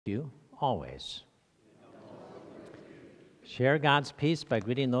You always. Share God's peace by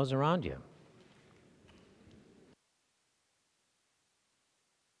greeting those around you.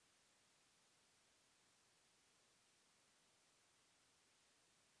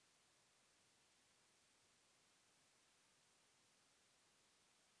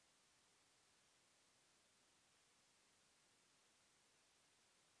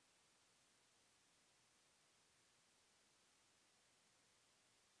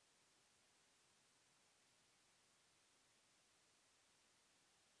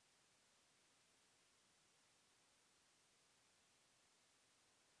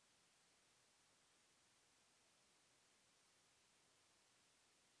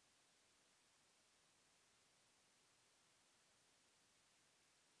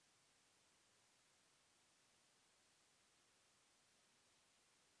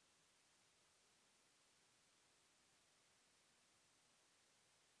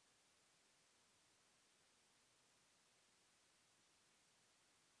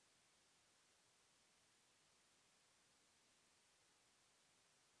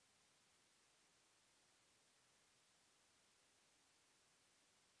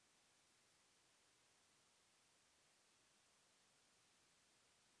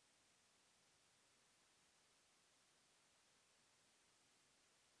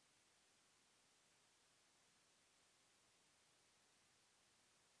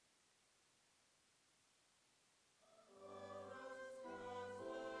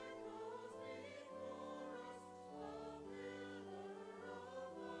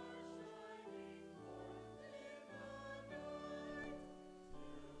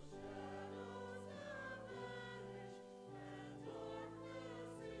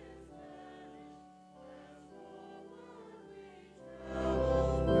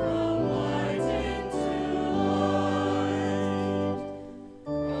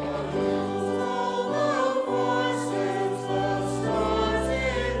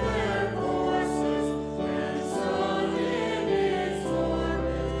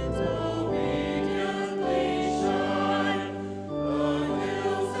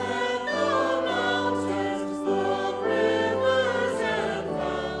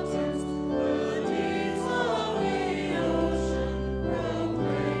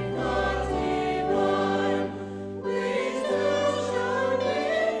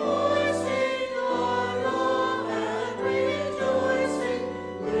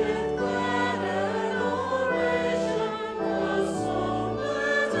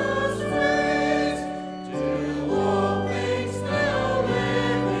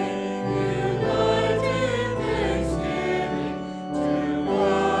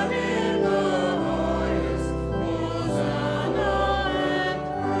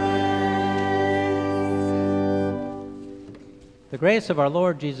 The grace of our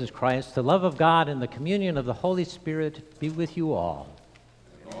Lord Jesus Christ, the love of God, and the communion of the Holy Spirit be with you all.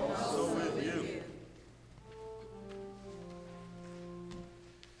 And also with you.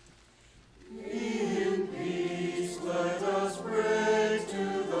 In peace let us pray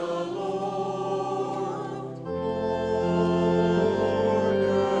to the Lord. Lord,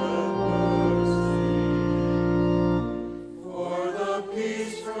 have mercy. For the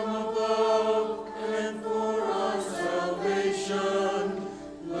peace from above and for our salvation,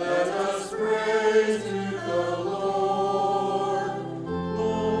 let us pray to the Lord.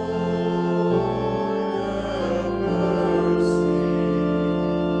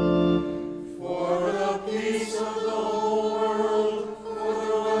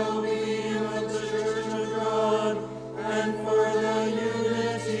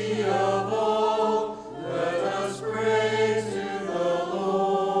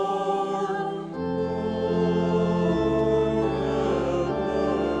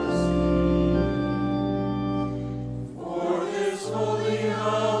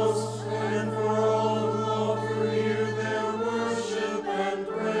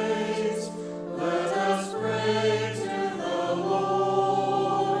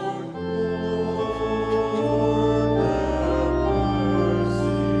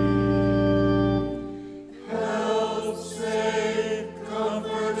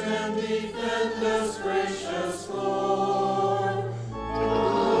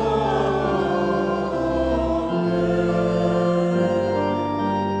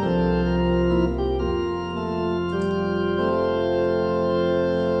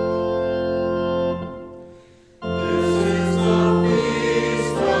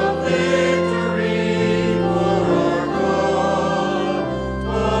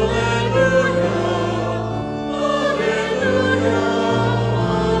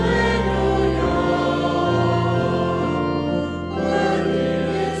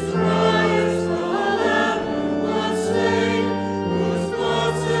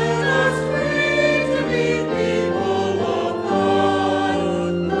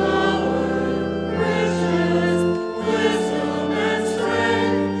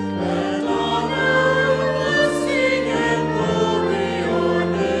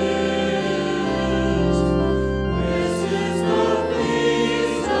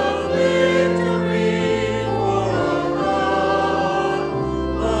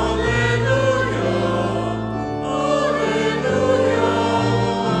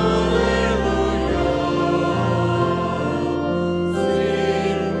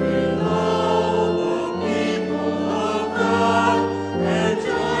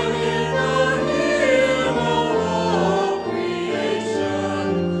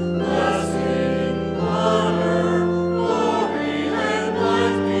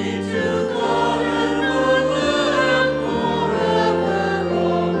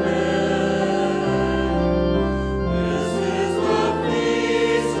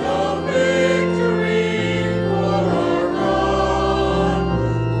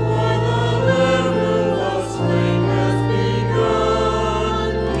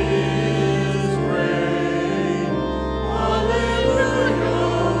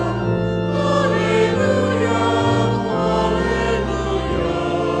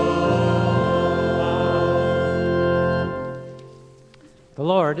 The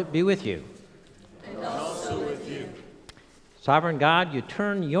Lord be with you. And also with you. Sovereign God, you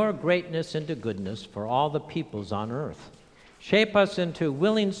turn your greatness into goodness for all the peoples on earth. Shape us into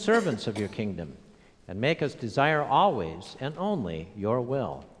willing servants of your kingdom, and make us desire always and only your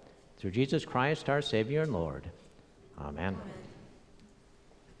will. Through Jesus Christ, our Savior and Lord. Amen.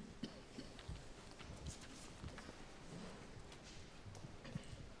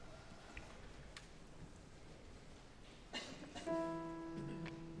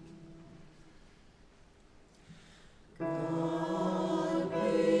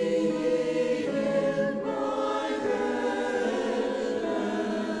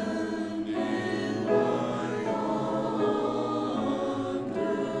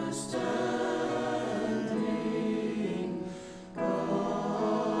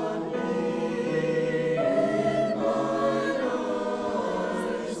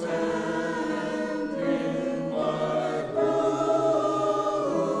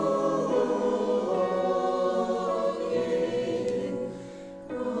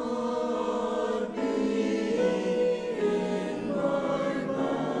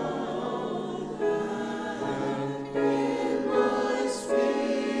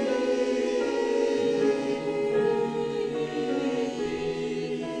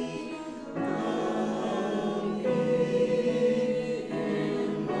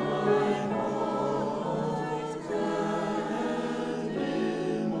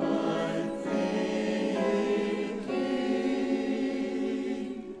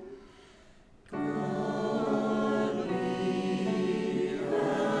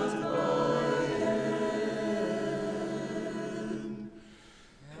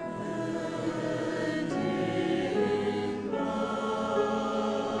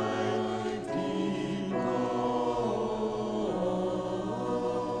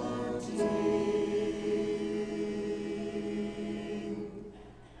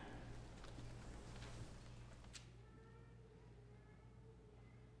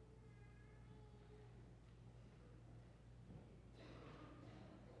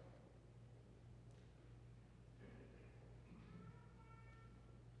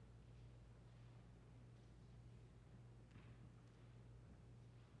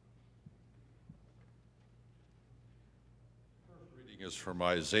 Is from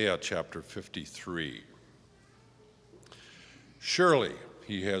Isaiah chapter 53. Surely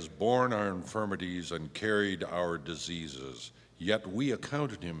he has borne our infirmities and carried our diseases, yet we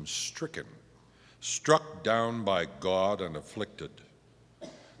accounted him stricken, struck down by God and afflicted.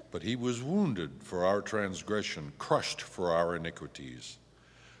 But he was wounded for our transgression, crushed for our iniquities.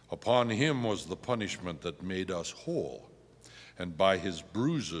 Upon him was the punishment that made us whole, and by his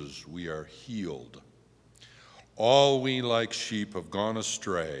bruises we are healed. All we like sheep have gone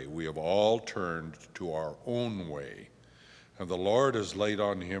astray. We have all turned to our own way, and the Lord has laid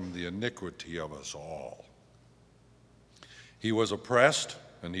on him the iniquity of us all. He was oppressed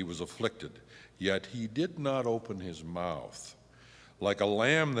and he was afflicted, yet he did not open his mouth. Like a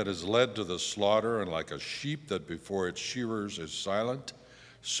lamb that is led to the slaughter, and like a sheep that before its shearers is silent,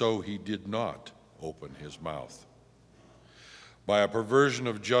 so he did not open his mouth. By a perversion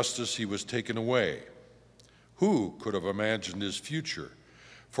of justice he was taken away. Who could have imagined his future?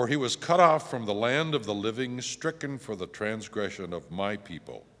 For he was cut off from the land of the living, stricken for the transgression of my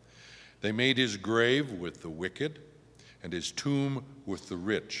people. They made his grave with the wicked, and his tomb with the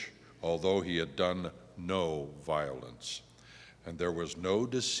rich, although he had done no violence. And there was no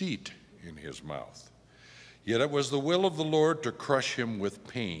deceit in his mouth. Yet it was the will of the Lord to crush him with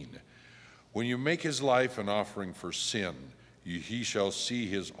pain. When you make his life an offering for sin, he shall see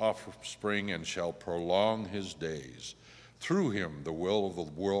his offspring and shall prolong his days. Through him the will of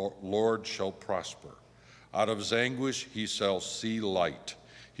the Lord shall prosper. Out of his anguish he shall see light.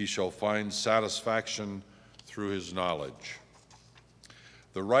 He shall find satisfaction through his knowledge.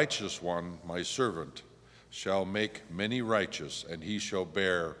 The righteous one, my servant, shall make many righteous, and he shall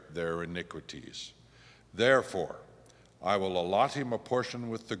bear their iniquities. Therefore, I will allot him a portion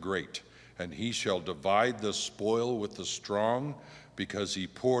with the great, and he shall divide the spoil with the strong, because he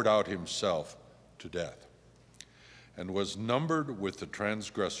poured out himself to death, and was numbered with the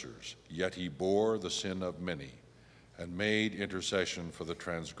transgressors, yet he bore the sin of many, and made intercession for the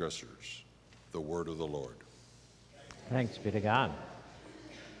transgressors. The word of the Lord. Thanks be to God.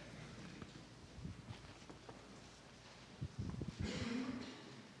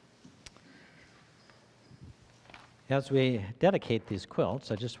 As we dedicate these quilts,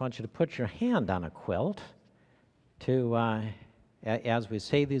 I just want you to put your hand on a quilt as we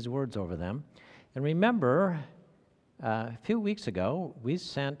say these words over them. And remember, a few weeks ago, we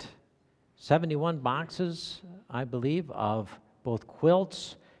sent 71 boxes, I believe, of both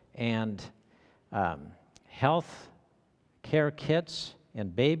quilts and health care kits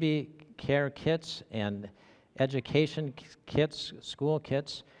and baby care kits and education kits, school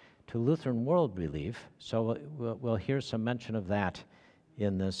kits, to Lutheran World Relief. So we'll hear some mention of that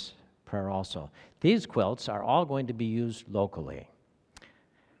in this prayer also. These quilts are all going to be used locally.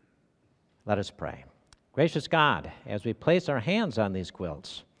 Let us pray. Gracious God, as we place our hands on these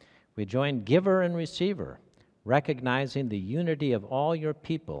quilts, we join giver and receiver, recognizing the unity of all your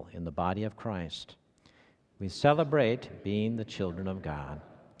people in the body of Christ. We celebrate being the children of God.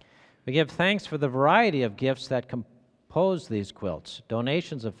 We give thanks for the variety of gifts that compose these quilts,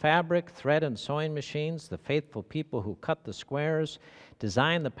 donations of fabric, thread, and sewing machines, the faithful people who cut the squares,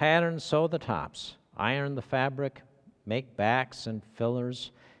 design the patterns, sew the tops, iron the fabric, make backs and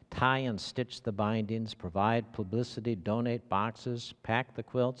fillers, tie and stitch the bindings, provide publicity, donate boxes, pack the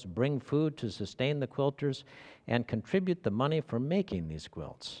quilts, bring food to sustain the quilters, and contribute the money for making these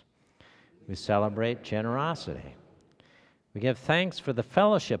quilts. We celebrate generosity. We give thanks for the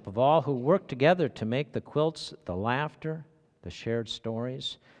fellowship of all who work together to make the quilts, the laughter, the shared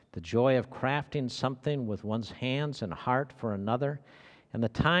stories, the joy of crafting something with one's hands and heart for another, and the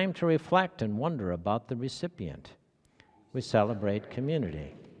time to reflect and wonder about the recipient. We celebrate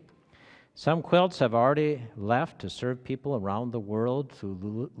community. Some quilts have already left to serve people around the world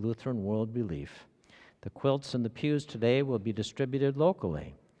through Lutheran World Relief. The quilts in the pews today will be distributed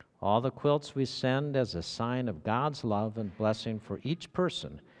locally. All the quilts we send as a sign of God's love and blessing for each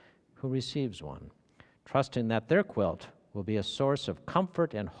person who receives one, trusting that their quilt will be a source of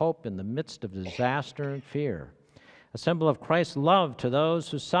comfort and hope in the midst of disaster and fear, a symbol of Christ's love to those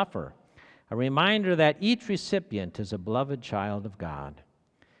who suffer, a reminder that each recipient is a beloved child of God.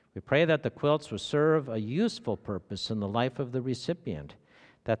 We pray that the quilts will serve a useful purpose in the life of the recipient,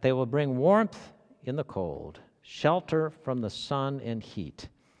 that they will bring warmth in the cold, shelter from the sun and heat,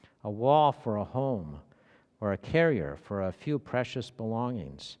 a wall for a home, or a carrier for a few precious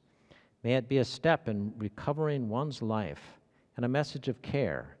belongings. May it be a step in recovering one's life and a message of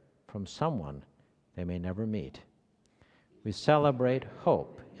care from someone they may never meet. We celebrate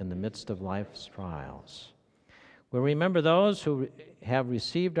hope in the midst of life's trials. We remember those who have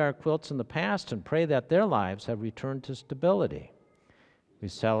received our quilts in the past and pray that their lives have returned to stability. We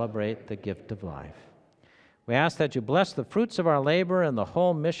celebrate the gift of life. We ask that you bless the fruits of our labor and the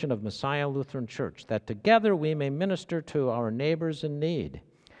whole mission of Messiah Lutheran Church, that together we may minister to our neighbors in need.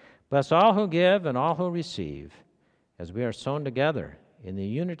 Bless all who give and all who receive, as we are sewn together in the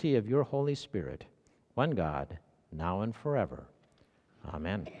unity of your Holy Spirit, one God, now and forever.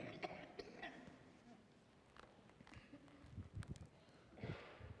 Amen.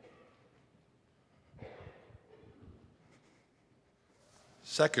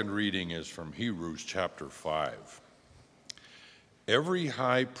 Second reading is from Hebrews chapter 5. Every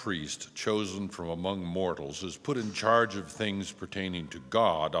high priest chosen from among mortals is put in charge of things pertaining to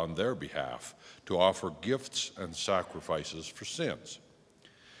God on their behalf, to offer gifts and sacrifices for sins.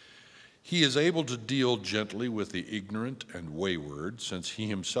 He is able to deal gently with the ignorant and wayward, since he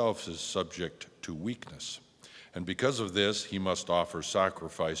himself is subject to weakness. And because of this, he must offer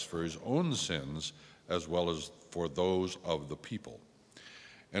sacrifice for his own sins as well as for those of the people.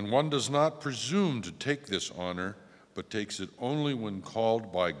 And one does not presume to take this honor, but takes it only when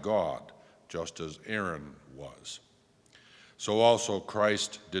called by God, just as Aaron was. So also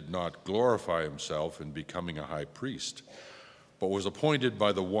Christ did not glorify himself in becoming a high priest, but was appointed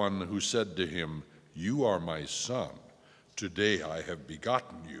by the one who said to him, "You are my son, today I have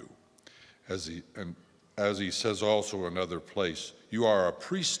begotten you." As he says also in another place, "You are a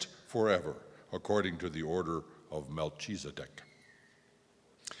priest forever, according to the order of Melchizedek."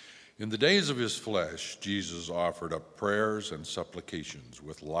 In the days of his flesh, Jesus offered up prayers and supplications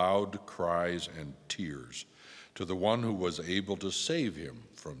with loud cries and tears to the one who was able to save him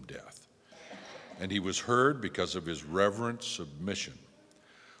from death. And he was heard because of his reverent submission.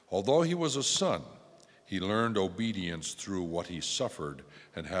 Although he was a son, he learned obedience through what he suffered,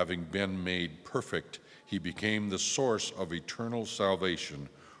 and having been made perfect, he became the source of eternal salvation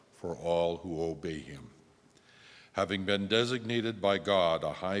for all who obey him, having been designated by God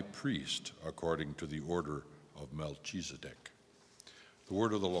a high priest according to the order of Melchizedek. The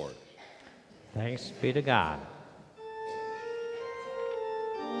word of the Lord. Thanks be to God.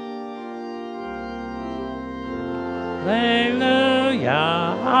 Alleluia,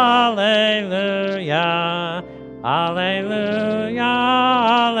 alleluia, alleluia,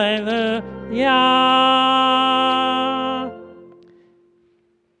 alleluia.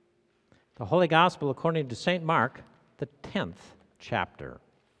 The Holy Gospel according to St. Mark, the 10th chapter.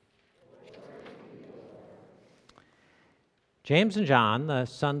 James and John, the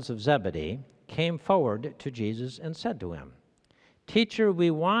sons of Zebedee, came forward to Jesus and said to him, "Teacher, we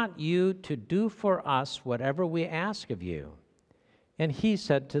want you to do for us whatever we ask of you." And he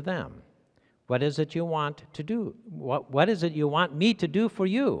said to them, "What is it you want to do? What is it you want me to do for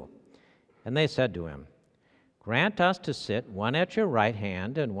you?" And they said to him, "Grant us to sit one at your right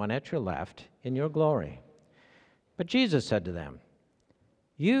hand and one at your left in your glory." But Jesus said to them,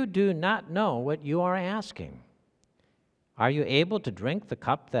 "You do not know what you are asking. Are you able to drink the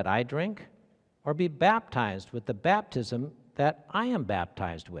cup that I drink, or be baptized with the baptism that I am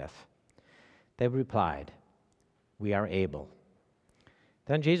baptized with?" They replied, "We are able."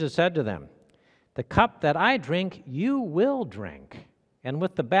 Then Jesus said to them, "The cup that I drink you will drink, and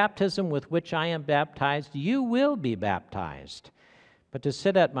with the baptism with which I am baptized you will be baptized. But to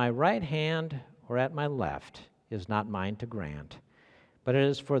sit at my right hand or at my left is not mine to grant, but it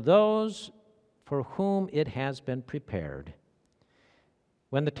is for those for whom it has been prepared."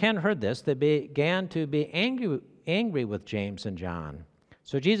 When the 10 heard this, they began to be angry with James and John.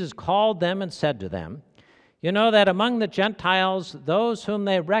 So Jesus called them and said to them, "You know that among the Gentiles, those whom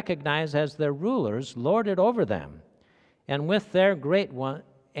they recognize as their rulers lord it over them, and their great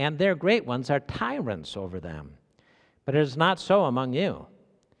ones are tyrants over them. But it is not so among you.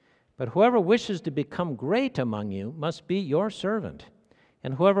 But whoever wishes to become great among you must be your servant,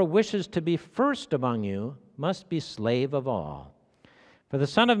 and whoever wishes to be first among you must be slave of all. For the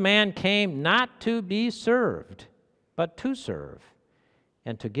Son of Man came not to be served, but to serve,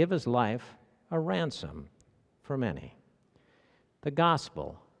 and to give his life a ransom for many." The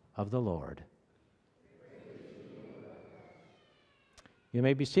Gospel of the Lord. You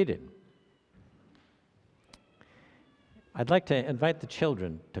may be seated. I'd like to invite the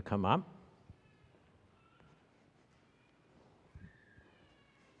children to come up.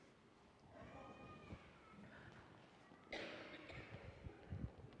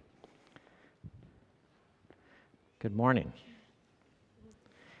 Good morning.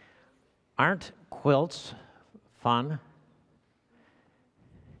 Aren't quilts fun?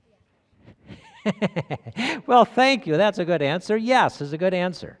 Well, thank you. That's a good answer. Yes is a good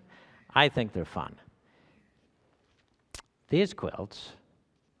answer. I think they're fun. These quilts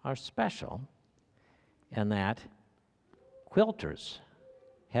are special in that quilters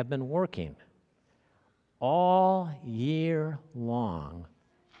have been working all year long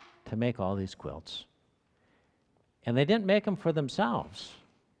to make all these quilts. And they didn't make them for themselves.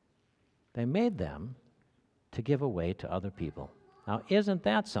 They made them to give away to other people. Now, isn't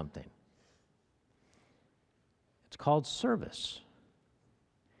that something? It's called service.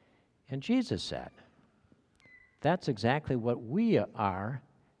 And Jesus said, that's exactly what we are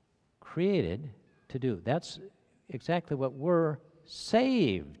created to do. That's exactly what we're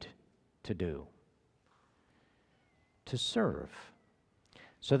saved to do, to serve.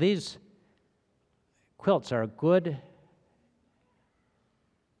 So these quilts are a good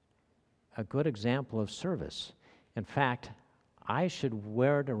example of service. In fact, I should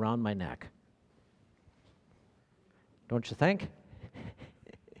wear it around my neck. Don't you think?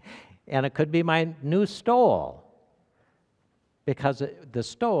 And it could be my new stole, because the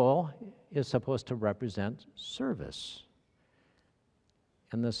stole is supposed to represent service.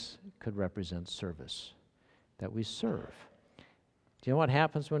 And this could represent service, that we serve. Do you know what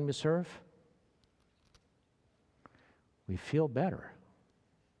happens when we serve? We feel better.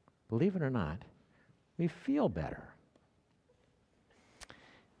 Believe it or not, we feel better.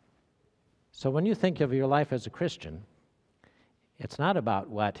 So when you think of your life as a Christian, it's not about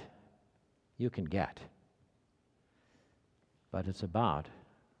what you can get, but it's about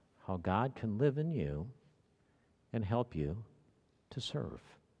how God can live in you and help you to serve.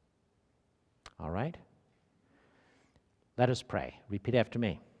 All right? Let us pray. Repeat after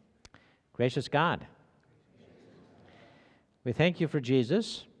me. Gracious God, we thank you for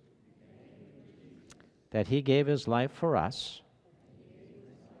Jesus, that he gave his life for us.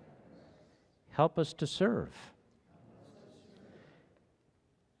 Help us to serve.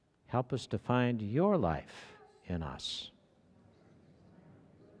 Help us to find your life in us.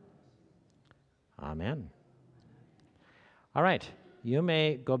 Amen. All right, you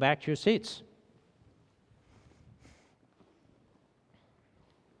may go back to your seats.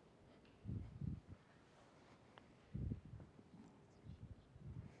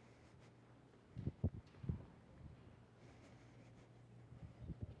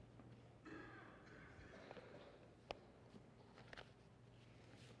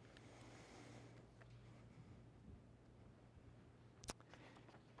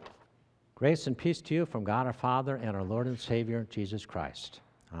 Grace and peace to you from God our Father and our Lord and Savior, Jesus Christ.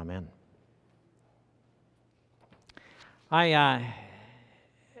 Amen. We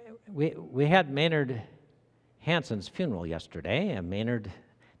had Maynard Hansen's funeral yesterday, and Maynard,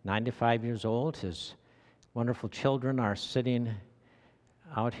 95 years old, his wonderful children are sitting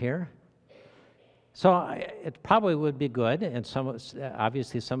out here. So it probably would be good, and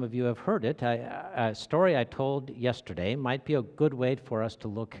obviously some of you have heard it. A story I told yesterday might be a good way for us to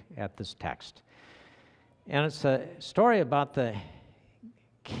look at this text. And it's a story about the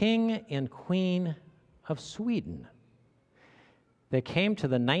King and Queen of Sweden. They came to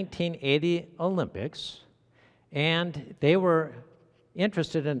the 1980 Olympics, and they were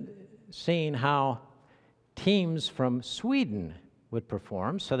interested in seeing how teams from Sweden would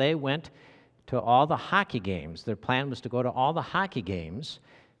perform, so they went to all the hockey games. Their plan was to go to all the hockey games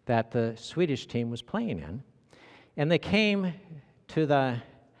that the Swedish team was playing in. And they came to the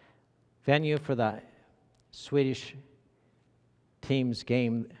venue for the Swedish team's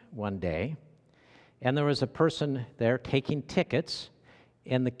game one day, and there was a person there taking tickets,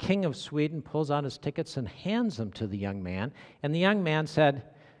 and the King of Sweden pulls out his tickets and hands them to the young man, and the young man said,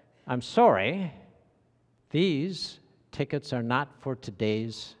 "I'm sorry, these tickets are not for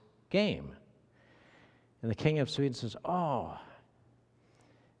today's game." And the King of Sweden says, "Oh,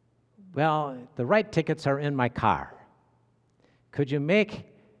 well, the right tickets are in my car. Could you make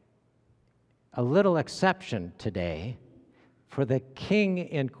a little exception today for the King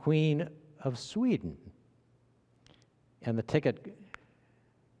and Queen of Sweden?" And the ticket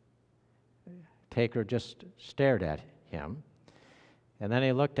taker just stared at him. And then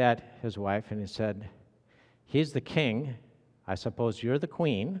he looked at his wife and he said, "He's the king. I suppose you're the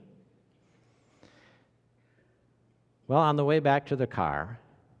queen." Well, on the way back to the car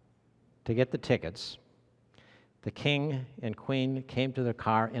to get the tickets, the king and queen came to their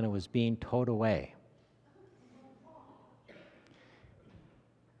car and it was being towed away.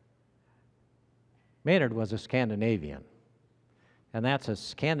 Maynard was a Scandinavian, and that's a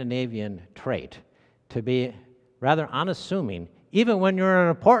Scandinavian trait, to be rather unassuming, even when you're an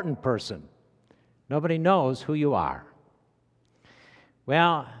important person. Nobody knows who you are.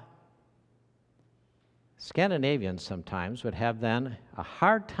 Well, Scandinavians sometimes would have then a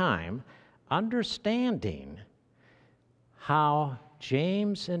hard time understanding how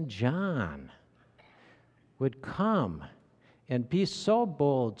James and John would come and be so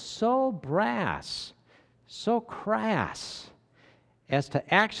bold, so brass, so crass, as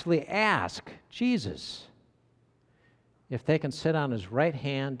to actually ask Jesus if they can sit on his right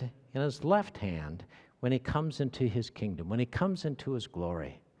hand and his left hand when he comes into his kingdom, when he comes into his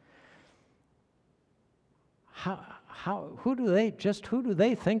glory. Who do they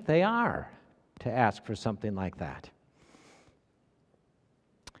think they are to ask for something like that?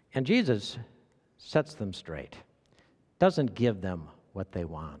 And Jesus sets them straight, doesn't give them what they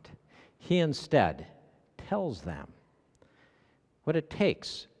want. He instead tells them what it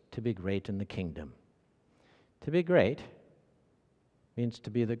takes to be great in the kingdom. To be great means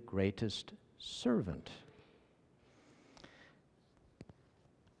to be the greatest servant.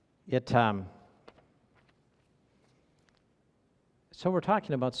 So we're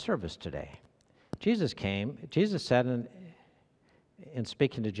talking about service today. Jesus said in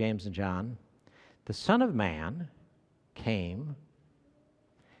speaking to James and John, "The Son of Man came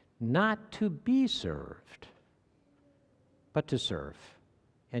not to be served, but to serve,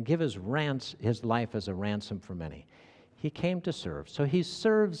 and give his life as a ransom for many." He came to serve. So he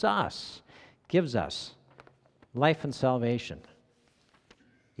serves us, gives us life and salvation,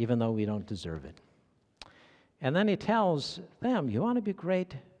 even though we don't deserve it. And then he tells them, you want to be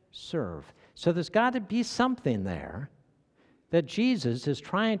great? Serve. So there's got to be something there that Jesus is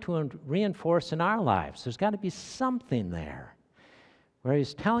trying to reinforce in our lives. There's got to be something there where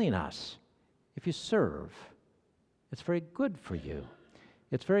he's telling us, if you serve, it's very good for you.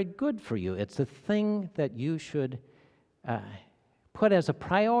 It's very good for you. It's the thing that you should put as a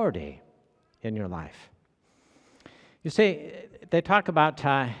priority in your life. You see, they talk about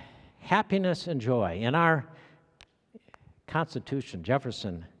happiness and joy. In our Constitution,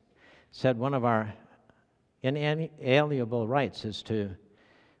 Jefferson said one of our inalienable rights is to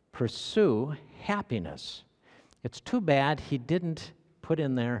pursue happiness. It's too bad he didn't put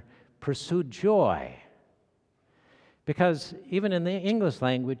in there, pursue joy. Because even in the English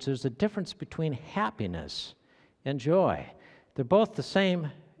language, there's a difference between happiness and joy. They're both the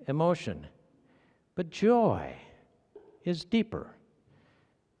same emotion. But joy is deeper.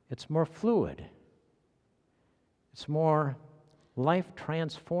 It's more fluid. It's more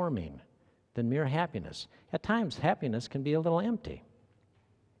life-transforming than mere happiness. At times, happiness can be a little empty.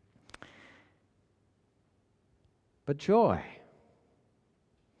 But joy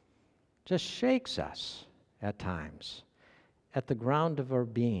just shakes us at times. at the ground of our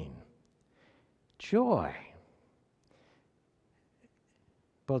being. Joy.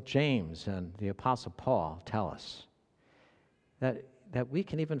 Both James and the Apostle Paul tell us that we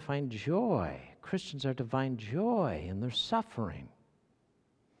can even find joy. Christians are to find joy in their suffering.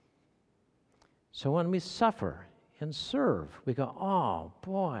 So when we suffer and serve, we go, oh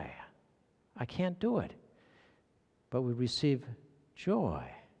boy, I can't do it. But we receive joy.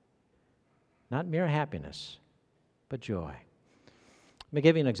 Not mere happiness, but joy. Let me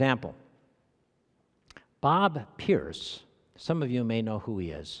give you an example. Bob Pierce, some of you may know who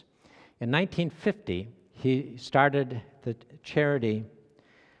he is. In 1950, he started the charity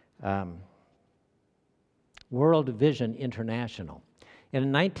World Vision International. And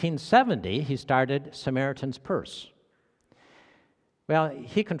in 1970, he started Samaritan's Purse. Well,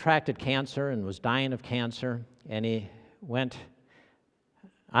 he contracted cancer and was dying of cancer, and he went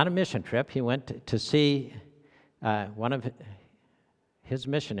on a mission trip. He went to see one of his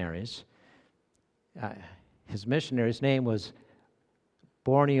missionaries. His missionary's name was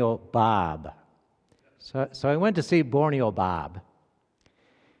Borneo Bob. So I went to see Borneo Bob.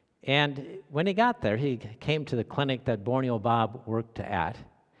 And when he got there, he came to the clinic that Borneo Bob worked at.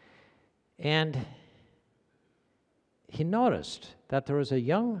 And he noticed that there was a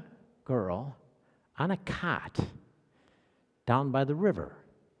young girl on a cot down by the river.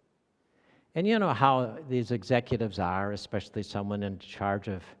 And you know how these executives are, especially someone in charge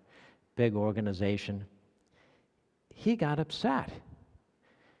of big organization. He got upset.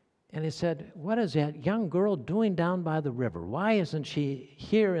 And he said, what is that young girl doing down by the river? Why isn't she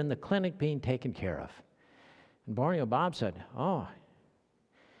here in the clinic being taken care of? And Borneo Bob said, oh,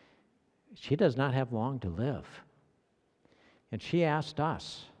 she does not have long to live. And she asked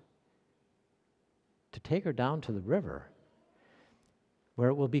us to take her down to the river where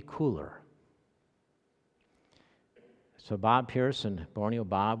it will be cooler. So Bob Pierce and Borneo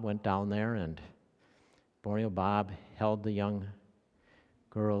Bob went down there, and Borneo Bob held the young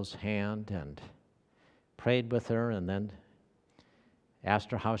girl's hand and prayed with her, and then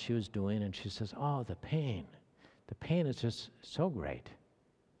asked her how she was doing, and she says, oh, the pain is just so great.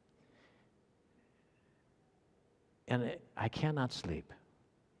 And I cannot sleep.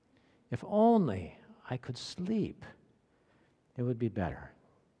 If only I could sleep, it would be better.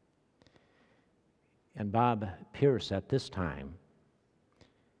 And Bob Pierce at this time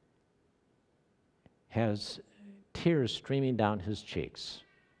has tears streaming down his cheeks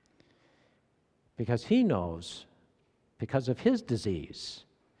because he knows, because of his disease,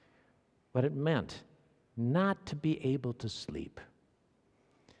 what it meant not to be able to sleep.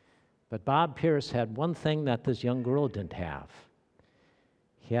 But Bob Pierce had one thing that this young girl didn't have.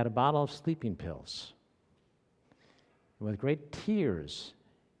 He had a bottle of sleeping pills. And with great tears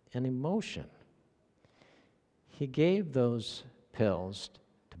and emotion, he gave those pills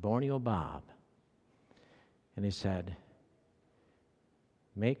to Borneo Bob. And he said,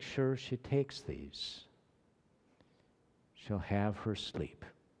 make sure she takes these. She'll have her sleep.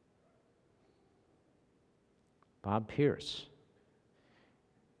 Bob Pierce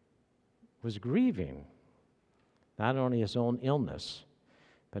was grieving not only his own illness,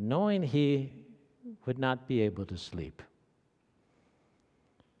 but knowing he would not be able to sleep.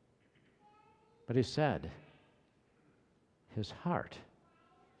 But he said his heart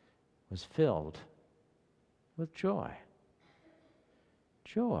was filled with joy.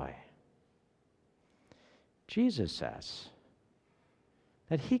 Joy. Jesus says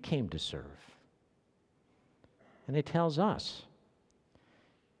that he came to serve. And he tells us,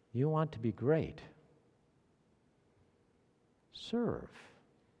 you want to be great? Serve.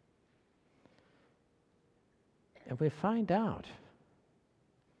 And we find out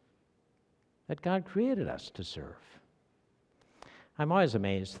that God created us to serve. I'm always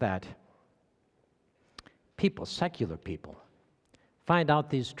amazed that people, secular people, find out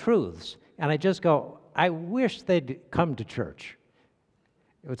these truths, and I just go, I wish they'd come to church.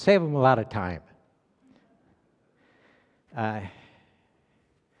 It would save them a lot of time.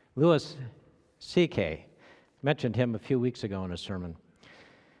 Louis C.K. mentioned him a few weeks ago in a sermon.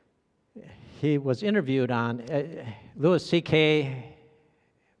 He was interviewed on, Louis C.K.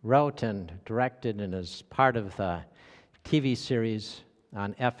 wrote and directed and is part of the TV series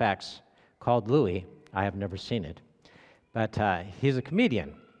on FX called Louis. I have never seen it. But he's a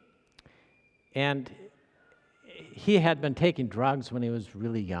comedian. And he had been taking drugs when he was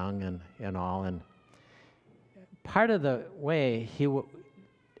really young and all. And part of the way he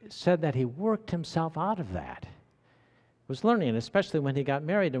said that he worked himself out of that was learning, especially when he got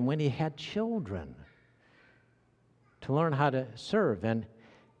married and when he had children, to learn how to serve. And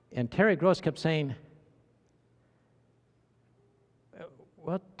Terry Gross kept saying,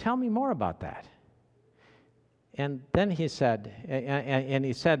 well, tell me more about that. And then he said, and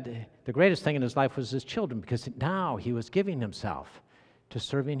he said the greatest thing in his life was his children, because now he was giving himself to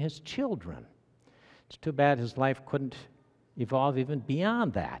serving his children. It's too bad his life couldn't evolve even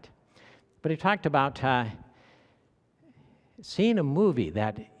beyond that. But he talked about seeing a movie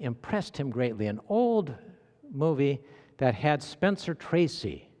that impressed him greatly, an old movie that had Spencer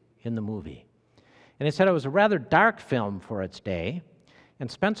Tracy in the movie. And he said it was a rather dark film for its day,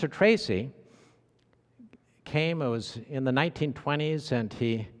 and Spencer Tracy came, it was in the 1920s, and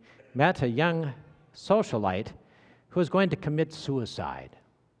he met a young socialite who was going to commit suicide.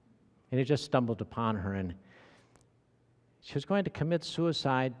 And he just stumbled upon her, and she was going to commit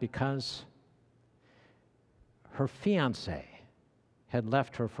suicide because her fiancé had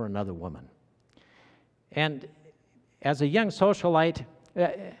left her for another woman. And as a young socialite,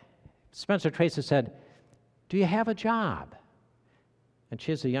 Spencer Tracy said, "Do you have a job?" And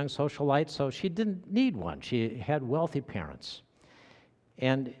she's a young socialite, so she didn't need one. She had wealthy parents.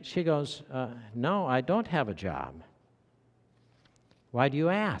 And she goes, "No, I don't have a job." "Why do you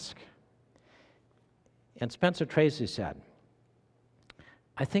ask?" And Spencer Tracy said,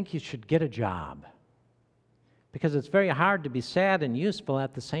 "I think you should get a job, because it's very hard to be sad and useful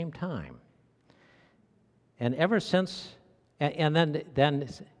at the same time." And ever since, and then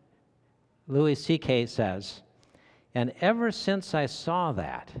Louis C.K. says, "And ever since I saw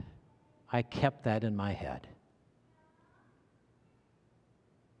that, I kept that in my head."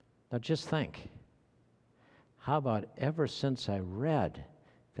 Now just think, how about ever since I read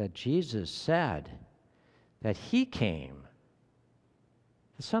that Jesus said that he came,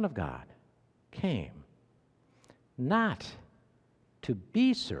 the Son of God came, not to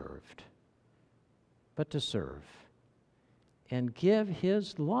be served, but to serve and give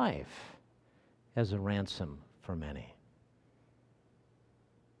his life as a ransom for many.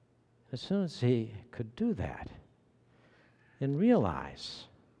 As soon as he could do that and realize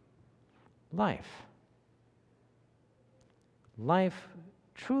life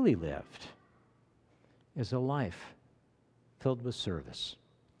truly lived is a life filled with service.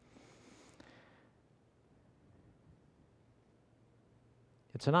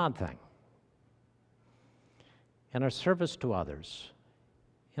 It's an odd thing. In our service to others,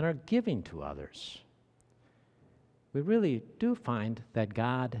 in our giving to others, we really do find that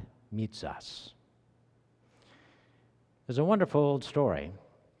God meets us. There's a wonderful old story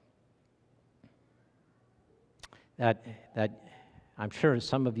that I'm sure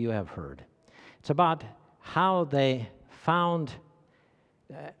some of you have heard. It's about how they found,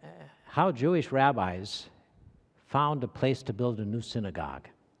 how Jewish rabbis found a place to build a new synagogue.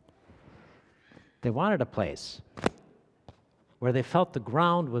 They wanted a place where they felt the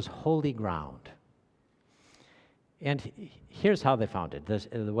ground was holy ground. And here's how they found it,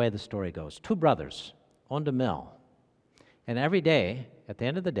 the way the story goes. Two brothers owned a mill, and every day, at the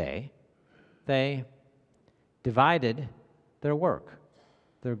end of the day, they divided their work,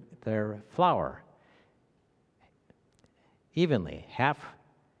 their flour, evenly.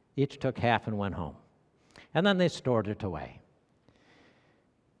 Each took half and went home. And then they stored it away.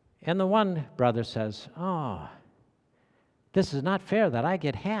 And the one brother says, "Oh, this is not fair that I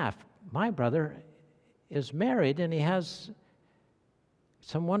get half. My brother is married and he has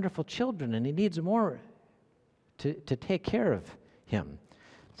some wonderful children and he needs more to take care of him."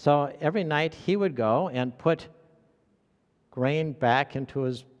 So every night he would go and put grain back into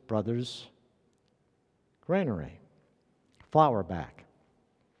his brother's granary, flour back.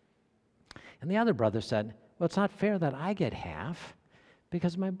 And the other brother said, "Well, it's not fair that I get half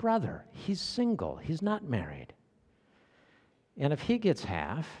because my brother, he's single, he's not married. And if he gets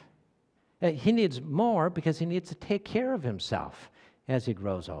half, he needs more because he needs to take care of himself as he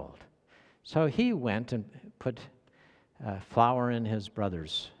grows old." So he went and put flour in his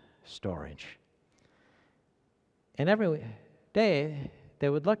brother's storage. And every day they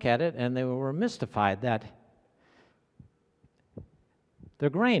would look at it and they were mystified that their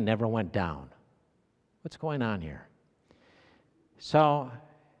grain never went down. What's going on here? So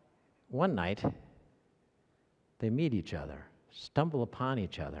one night they meet each other, stumble upon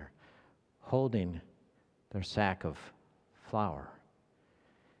each other, holding their sack of flour.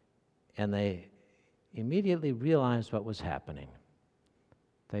 And they immediately realized what was happening.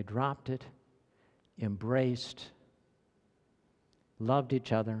 They dropped it, embraced, loved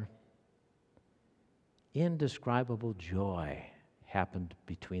each other. Indescribable joy happened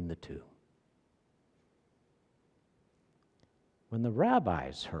between the two. When the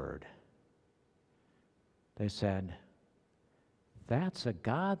rabbis heard, they said, "That's a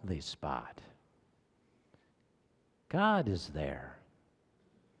godly spot. God is there.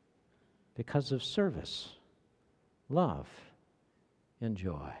 because of service, love, and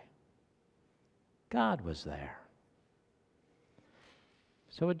joy. God was there.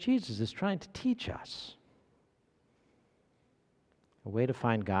 So what Jesus is trying to teach us, a way to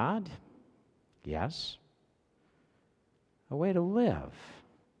find God? Yes. A way to live?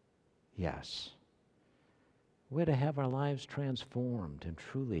 Yes. A way to have our lives transformed and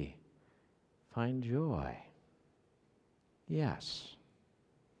truly find joy? Yes.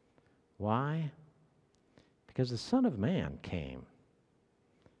 Why? Because the Son of Man came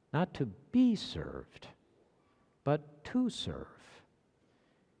not to be served, but to serve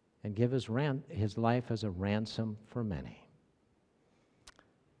and give his life as a ransom for many.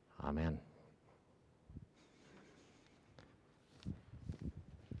 Amen.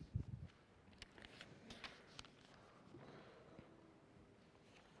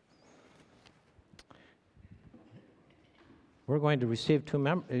 We're going to receive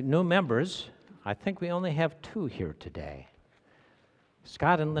two new members. I think we only have two here today.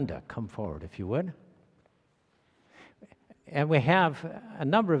 Scott and Linda, come forward if you would. And we have a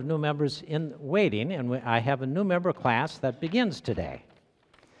number of new members in waiting, and I have a new member class that begins today.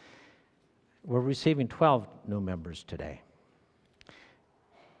 We're receiving 12 new members today.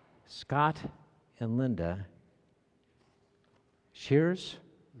 Scott and Linda Shears,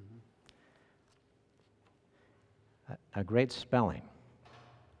 a great spelling.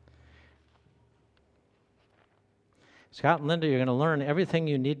 Scott and Linda, you're going to learn everything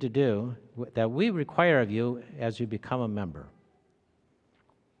you need to do that we require of you as you become a member.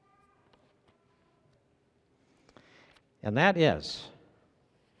 And that is,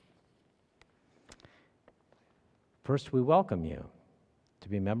 first, we welcome you to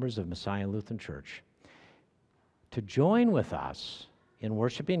be members of Messiah Lutheran Church, to join with us in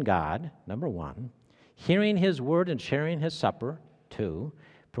worshiping God, number one, hearing his word and sharing his supper, two,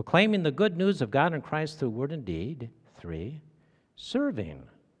 proclaiming the good news of God in Christ through word and deed, three, serving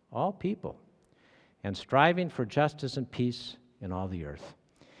all people, and striving for justice and peace in all the earth.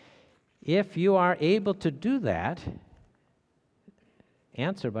 If you are able to do that,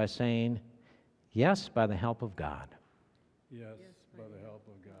 answer by saying, yes, by the help of God. Yes, by the help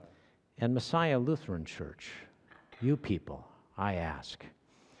of God. And Messiah Lutheran Church, you people, I ask,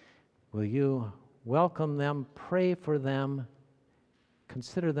 will you welcome them, pray for them,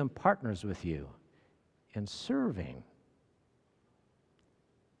 consider them partners with you in serving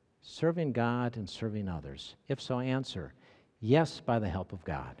God and serving others? If so, answer, yes, by the help of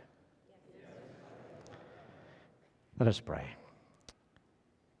God. Yes. Let us pray.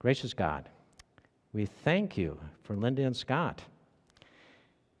 Gracious God, we thank you for Linda and Scott.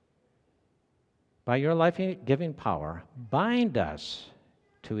 By your life-giving power, bind us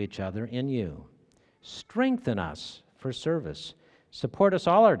to each other in you. Strengthen us for service. Support us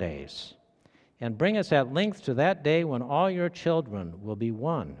all our days. And bring us at length to that day when all your children will be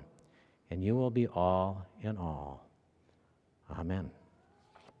one, and you will be all in all. Amen.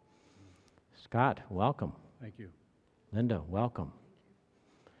 Scott, welcome. Thank you. Linda, welcome.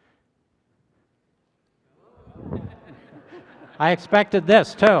 I expected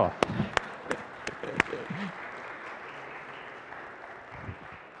this, too.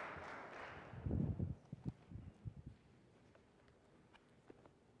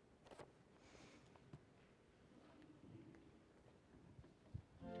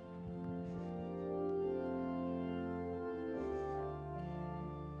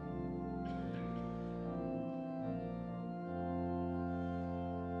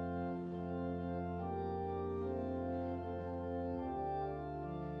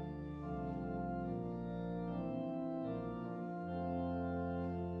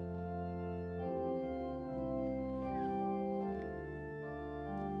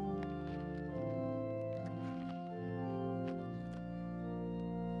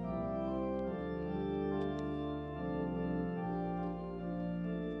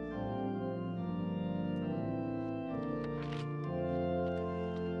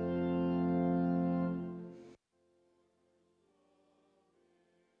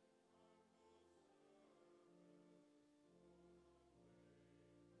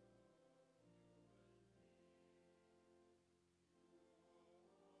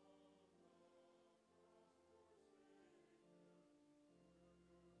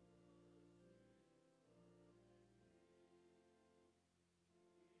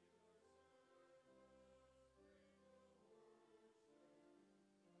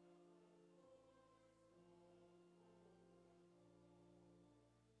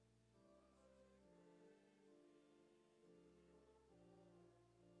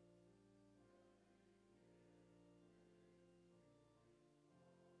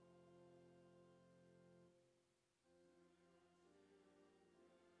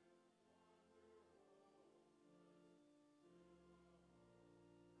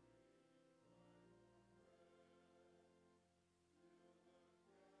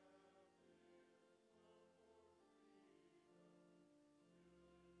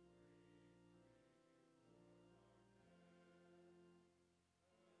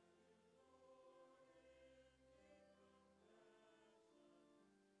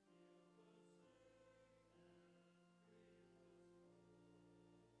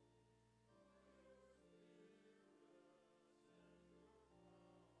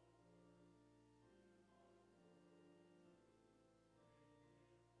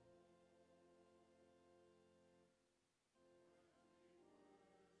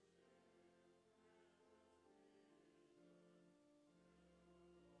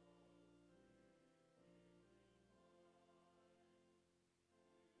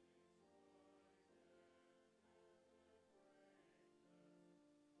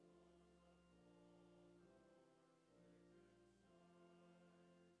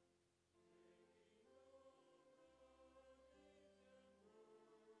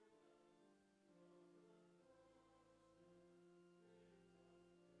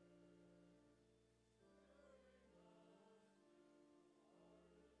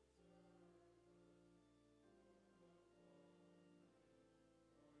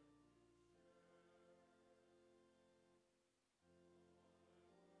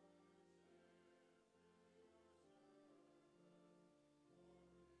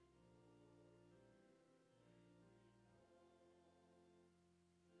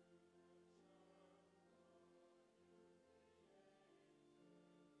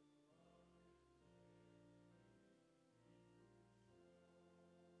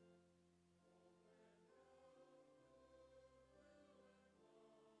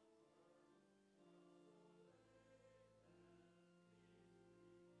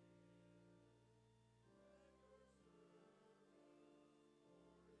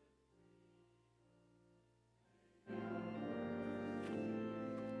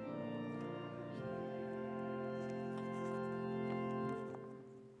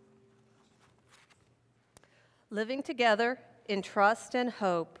 Living together in trust and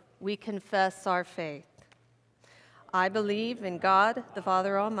hope, we confess our faith. I believe in God, the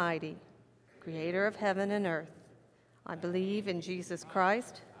Father Almighty, creator of heaven and earth. I believe in Jesus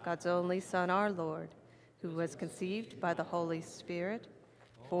Christ, God's only Son, our Lord, who was conceived by the Holy Spirit,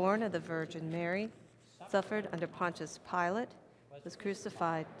 born of the Virgin Mary, suffered under Pontius Pilate, was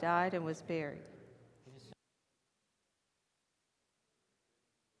crucified, died, and was buried.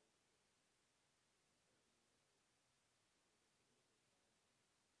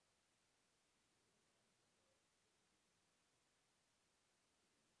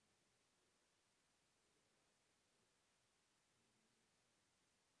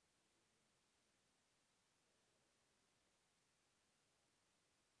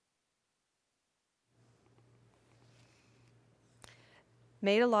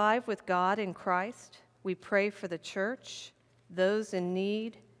 Made alive with God in Christ, we pray for the church, those in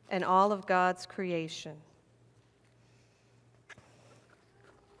need, and all of God's creation.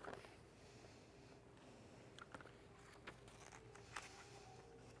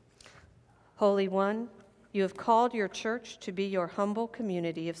 Holy One, you have called your church to be your humble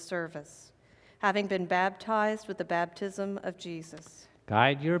community of service, having been baptized with the baptism of Jesus.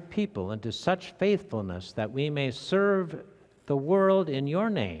 Guide your people into such faithfulness that we may serve the world in your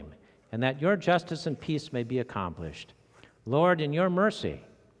name, and that your justice and peace may be accomplished. Lord, in your mercy,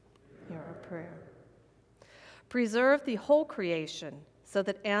 hear our prayer. Preserve the whole creation so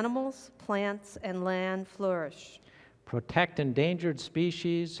that animals, plants, and land flourish. Protect endangered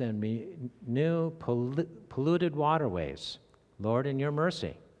species and renew polluted waterways. Lord, in your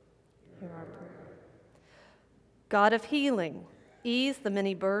mercy, hear our prayer. God of healing, ease the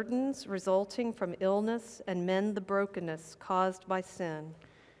many burdens resulting from illness and mend the brokenness caused by sin.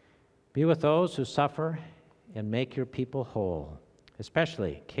 Be with those who suffer and make your people whole,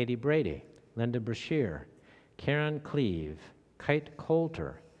 especially Katie Brady, Linda Brashear, Karen Cleve, Kite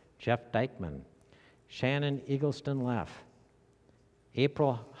Coulter, Jeff Dykman, Shannon Eagleston Leff,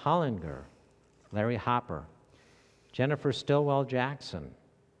 April Hollinger, Larry Hopper, Jennifer Stillwell Jackson,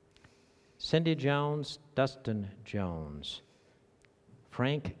 Cindy Jones, Dustin Jones,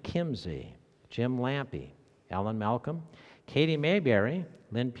 Frank Kimsey, Jim Lampy, Ellen Malcolm, Katie Mayberry,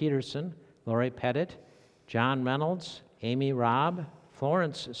 Lynn Peterson, Lori Pettit, John Reynolds, Amy Robb,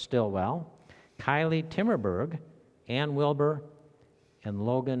 Florence Stillwell, Kylie Timmerberg, Ann Wilbur, and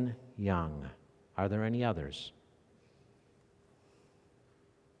Logan Young. Are there any others?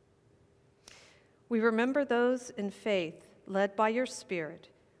 We remember those in faith led by your Spirit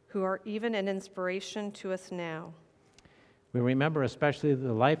who are even an inspiration to us now. We remember especially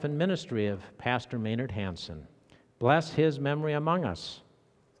the life and ministry of Pastor Maynard Hansen. Bless his memory among us.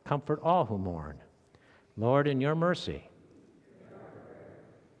 Comfort all who mourn. Lord, in your mercy.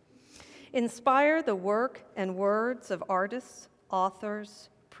 Inspire the work and words of artists, authors,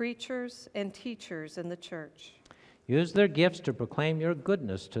 preachers, and teachers in the church. Use their gifts to proclaim your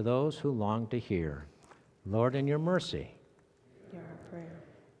goodness to those who long to hear. Lord, in your mercy. Hear our prayer.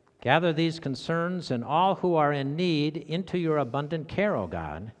 Gather these concerns and all who are in need into your abundant care, O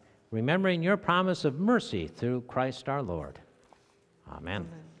God, remembering your promise of mercy through Christ our Lord. Amen.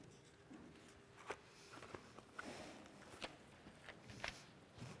 Amen.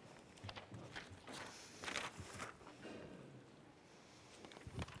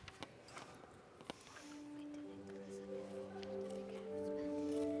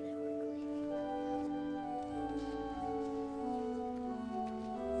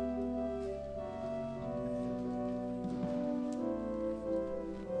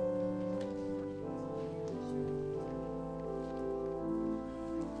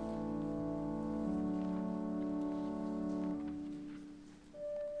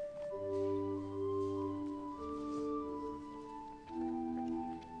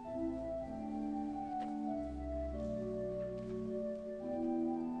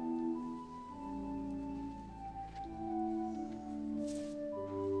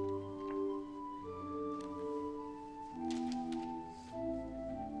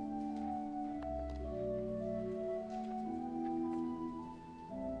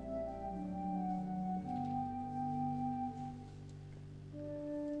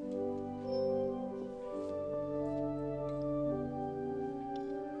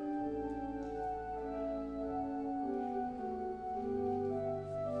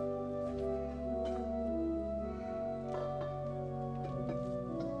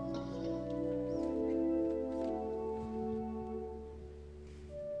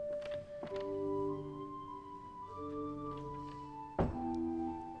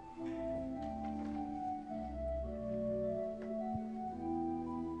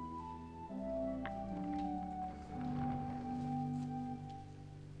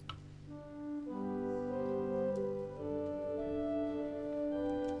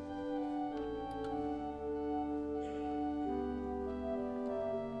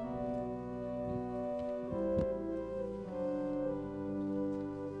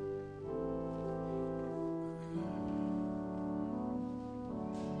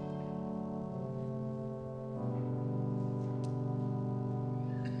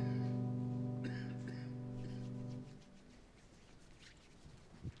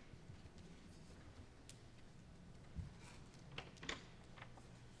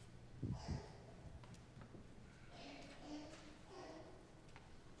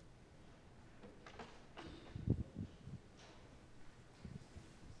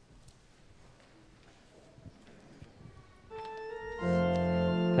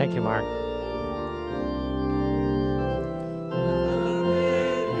 Thank you, Mark.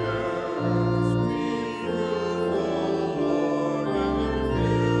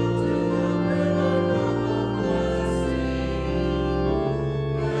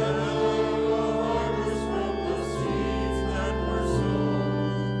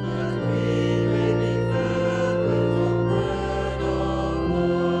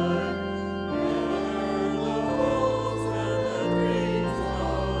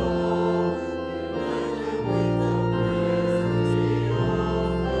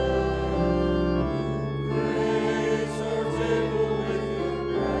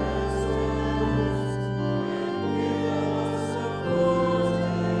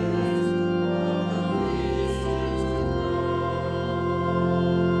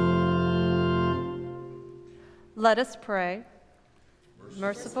 Let us pray.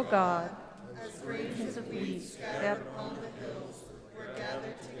 Merciful God, as grains of wheat scattered upon the hills were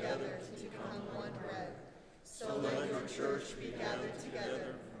gathered together to become one bread, so let your church be gathered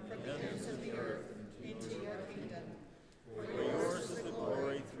together from the ends of the earth into your kingdom. For yours is the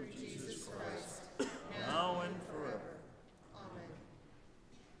glory through Jesus Christ, now and forever. Amen.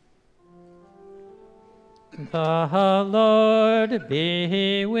 The Lord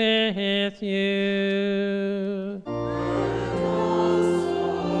be with you.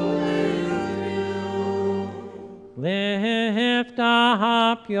 Lift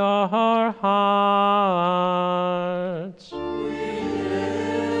up your hearts.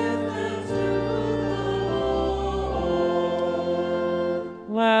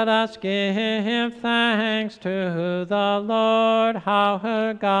 Let us give thanks to the Lord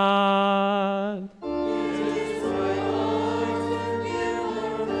our God.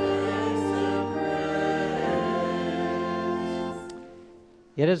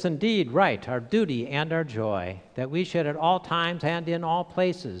 It is indeed right, our duty and our joy, that we should at all times and in all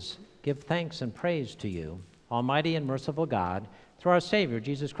places give thanks and praise to you, Almighty and merciful God, through our Savior,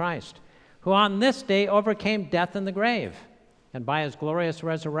 Jesus Christ, who on this day overcame death and the grave, and by his glorious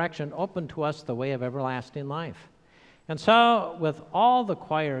resurrection opened to us the way of everlasting life. And so, with all the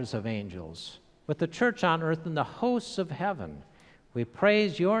choirs of angels, with the church on earth and the hosts of heaven, we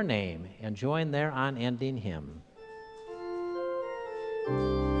praise your name and join their unending hymn.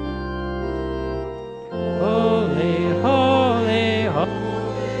 Holy, holy, holy.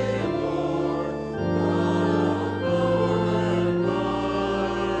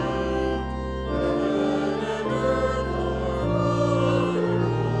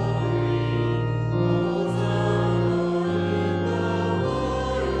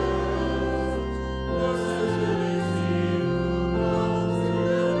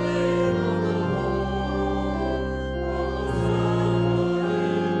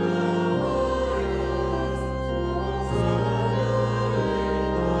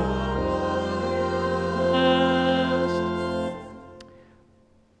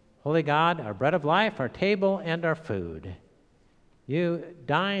 Holy God, our bread of life, our table, and our food, you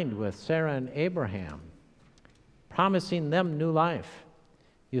dined with Sarah and Abraham, promising them new life.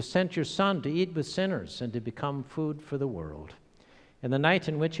 You sent your Son to eat with sinners and to become food for the world. In the night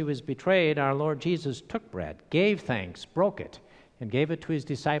in which he was betrayed, our Lord Jesus took bread, gave thanks, broke it, and gave it to his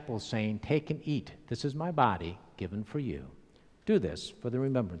disciples, saying, "Take and eat. This is my body given for you. Do this for the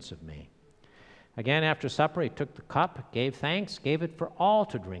remembrance of me." Again, after supper, he took the cup, gave thanks, gave it for all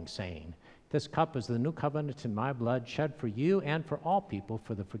to drink, saying, "This cup is the new covenant in my blood, shed for you and for all people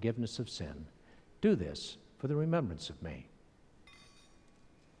for the forgiveness of sin. Do this for the remembrance of me."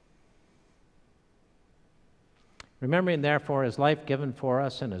 Remembering, therefore, his life given for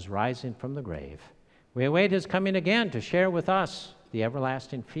us and his rising from the grave, we await his coming again to share with us the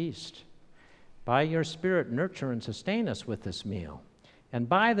everlasting feast. By your Spirit, nurture and sustain us with this meal, and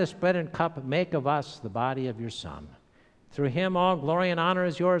by this bread and cup, make of us the body of your Son. Through him all glory and honor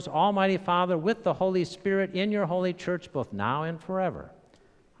is yours, Almighty Father, with the Holy Spirit, in your holy church, both now and forever.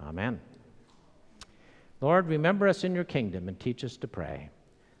 Amen. Lord, remember us in your kingdom and teach us to pray.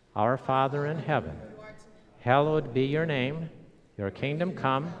 Our Father in heaven, hallowed be your name. Your kingdom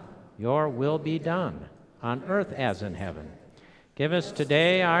come, your will be done, on earth as in heaven. Give us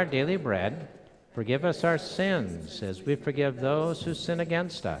today our daily bread. Forgive us our sins as we forgive those who sin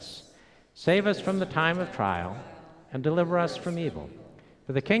against us. Save us from the time of trial and deliver us from evil.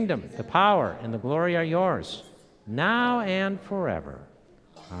 For the kingdom, the power, and the glory are yours, now and forever.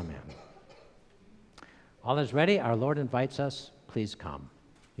 Amen. All is ready. Our Lord invites us. Please come.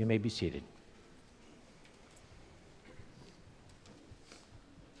 You may be seated.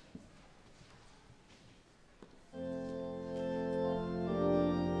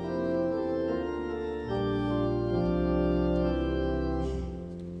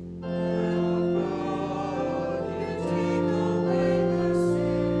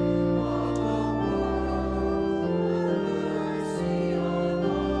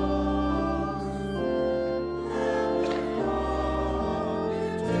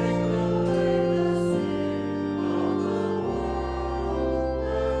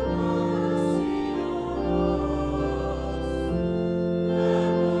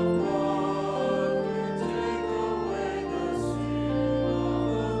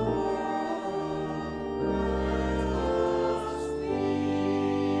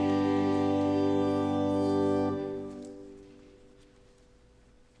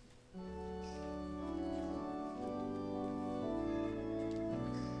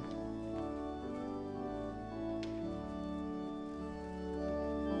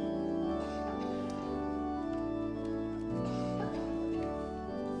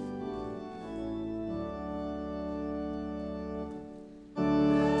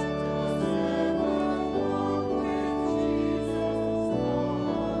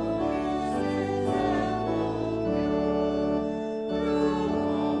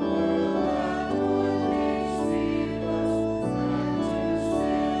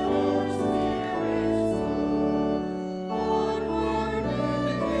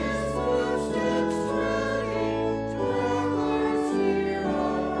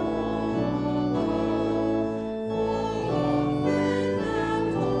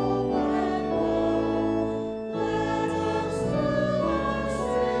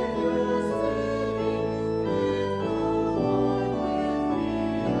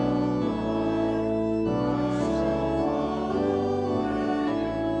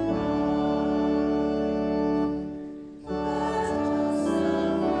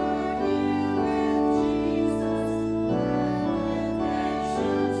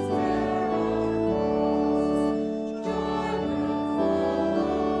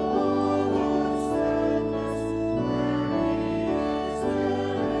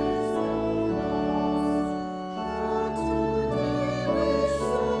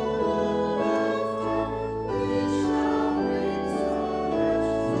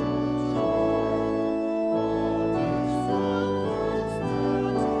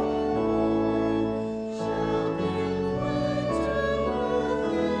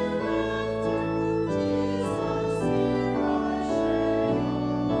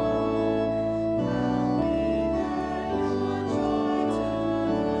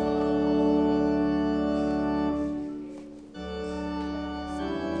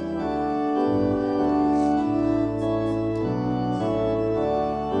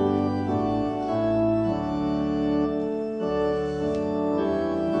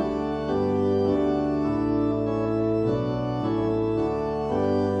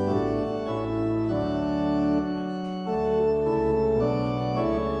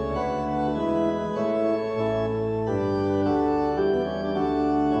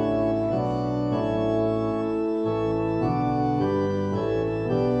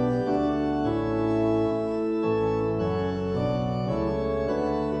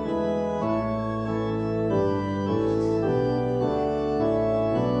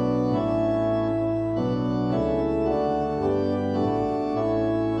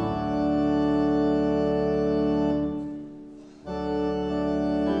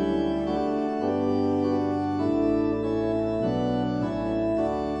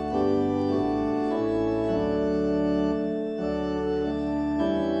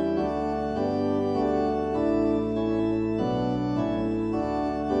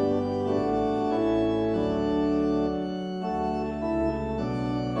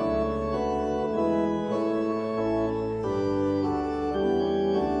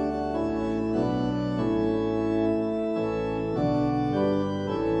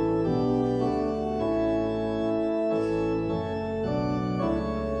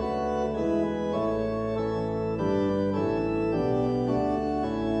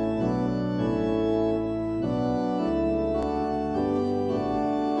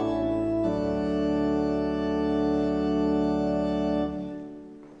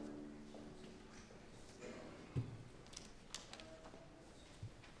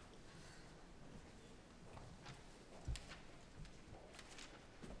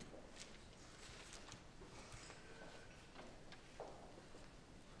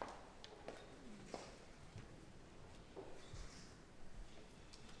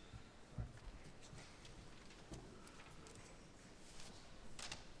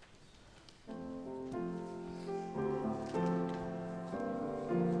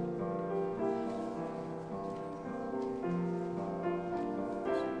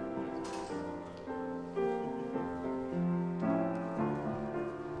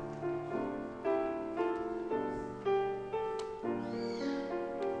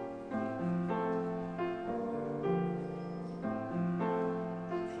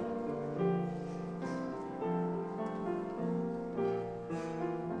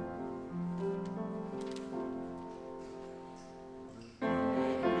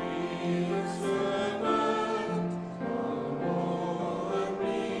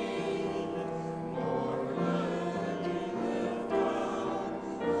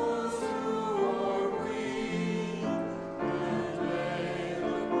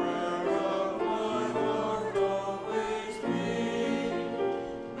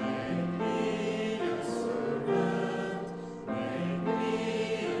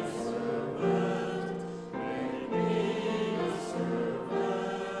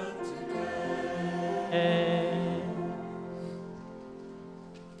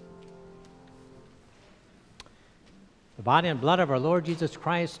 The body and blood of our Lord Jesus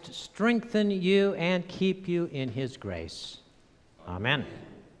Christ strengthen you and keep you in his grace. Amen.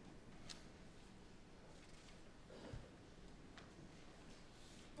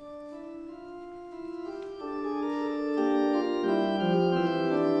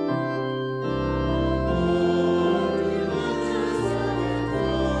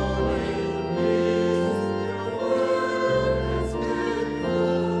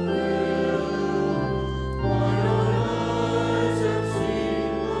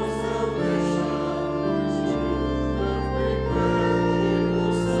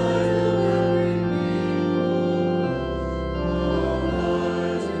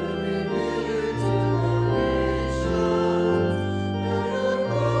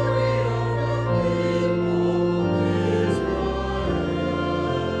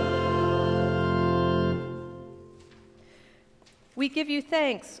 We give you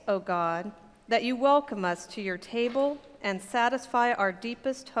thanks, O God, that you welcome us to your table and satisfy our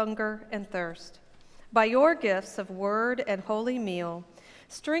deepest hunger and thirst. By your gifts of word and holy meal,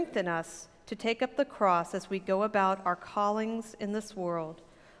 strengthen us to take up the cross as we go about our callings in this world,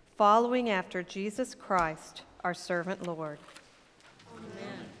 following after Jesus Christ, our servant Lord.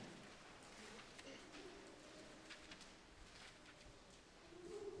 Amen.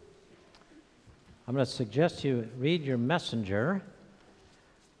 I'm going to suggest you read your messenger.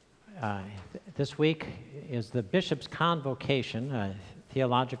 This week is the bishop's convocation, a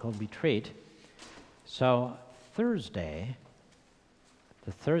theological retreat. So Thursday,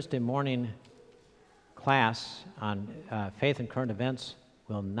 the Thursday morning class on faith and current events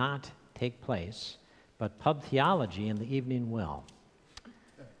will not take place, but pub theology in the evening will.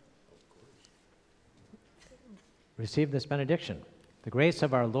 Receive this benediction. The grace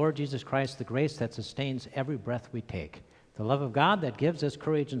of our Lord Jesus Christ, the grace that sustains every breath we take, the love of God that gives us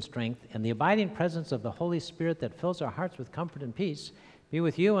courage and strength, and the abiding presence of the Holy Spirit that fills our hearts with comfort and peace be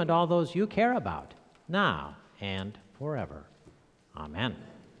with you and all those you care about, now and forever. Amen.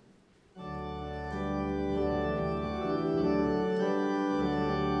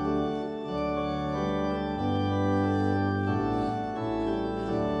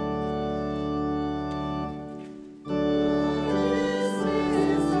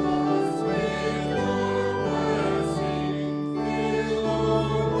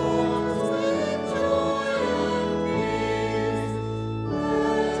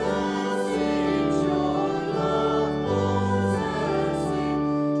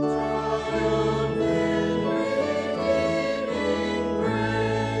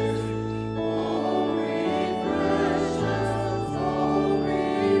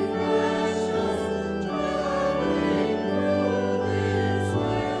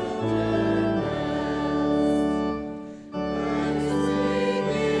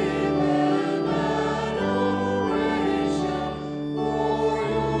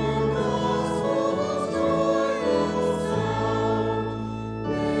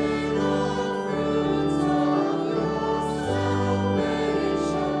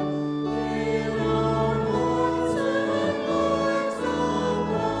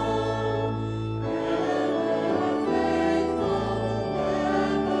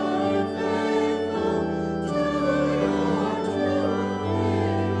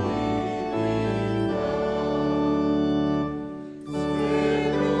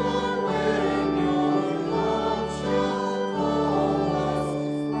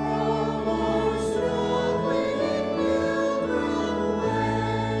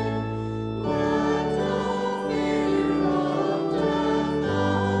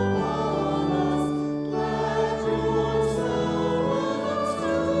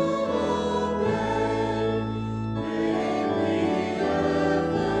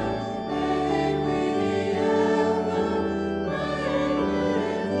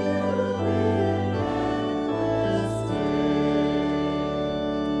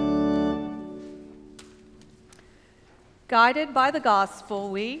 Guided by the gospel,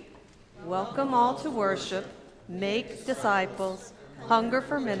 we welcome all to worship, make disciples, hunger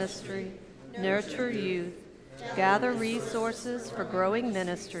for ministry, nurture youth, gather resources for growing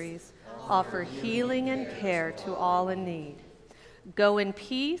ministries, offer healing and care to all in need. Go in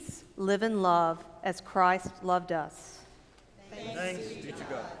peace, live in love, as Christ loved us. Thanks be to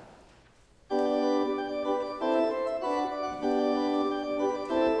God.